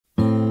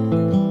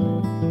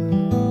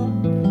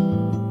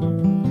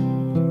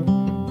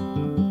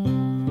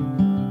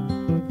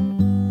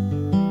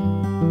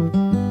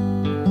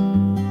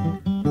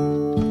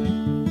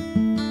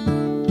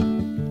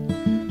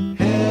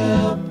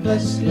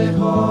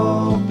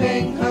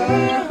hoping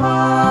her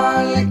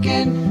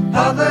harlequin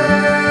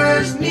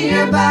hovers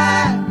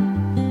nearby,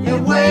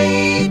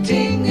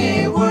 awaiting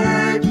a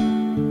word,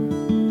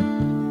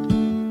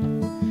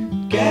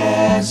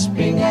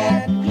 gasping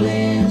at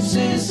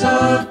glimpses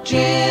of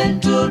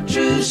gentle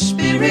true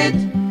spirit.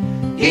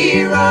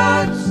 He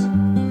runs,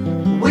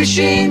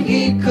 wishing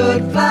he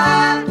could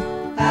fly,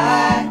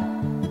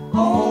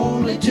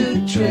 only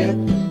to trip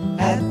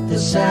at the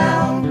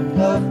sound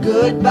of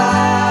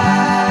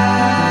goodbye.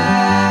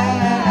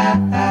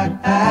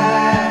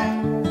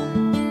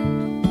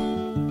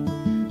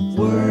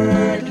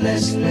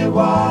 Wordlessly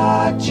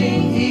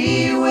watching,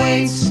 he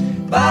waits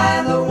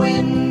by the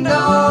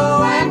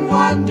window and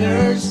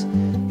wonders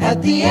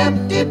at the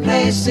empty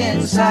place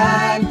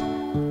inside.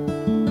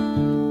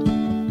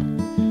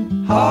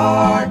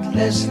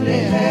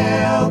 Heartlessly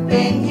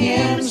helping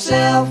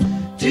himself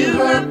to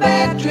her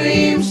bad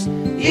dreams,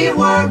 he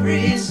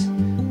worries,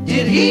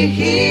 did he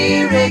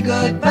hear a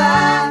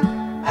goodbye?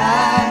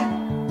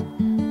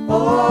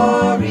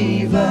 Or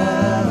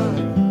even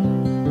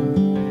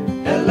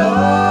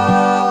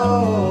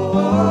hello?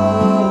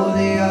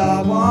 They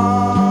are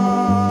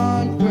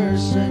one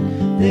person,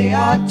 they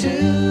are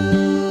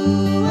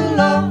two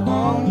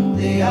alone,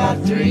 they are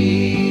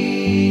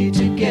three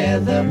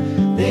together,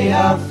 they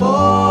are for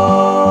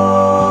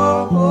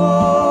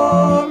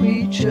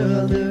each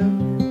other.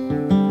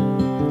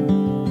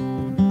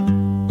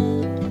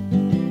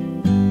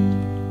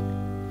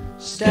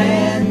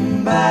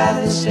 Stand by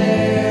the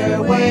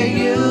stairway,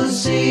 you'll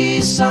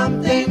see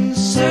something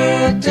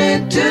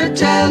certain to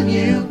tell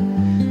you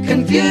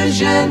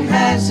confusion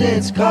has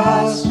its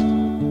cost.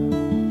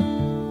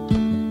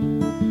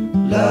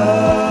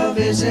 Love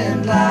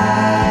isn't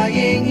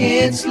lying,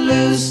 it's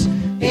loose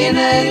in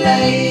a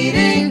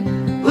lady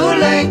who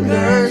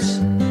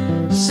lingers,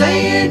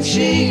 saying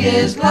she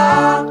is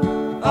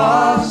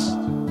lost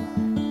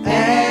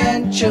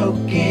and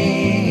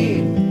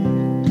choking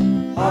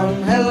on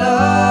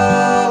hello.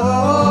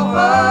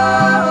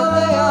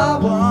 They are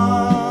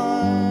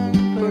one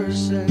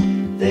person,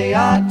 they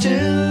are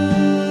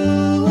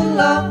two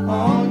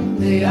alone,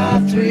 they are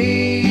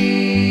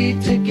three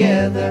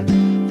together,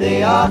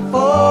 they are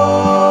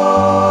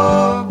four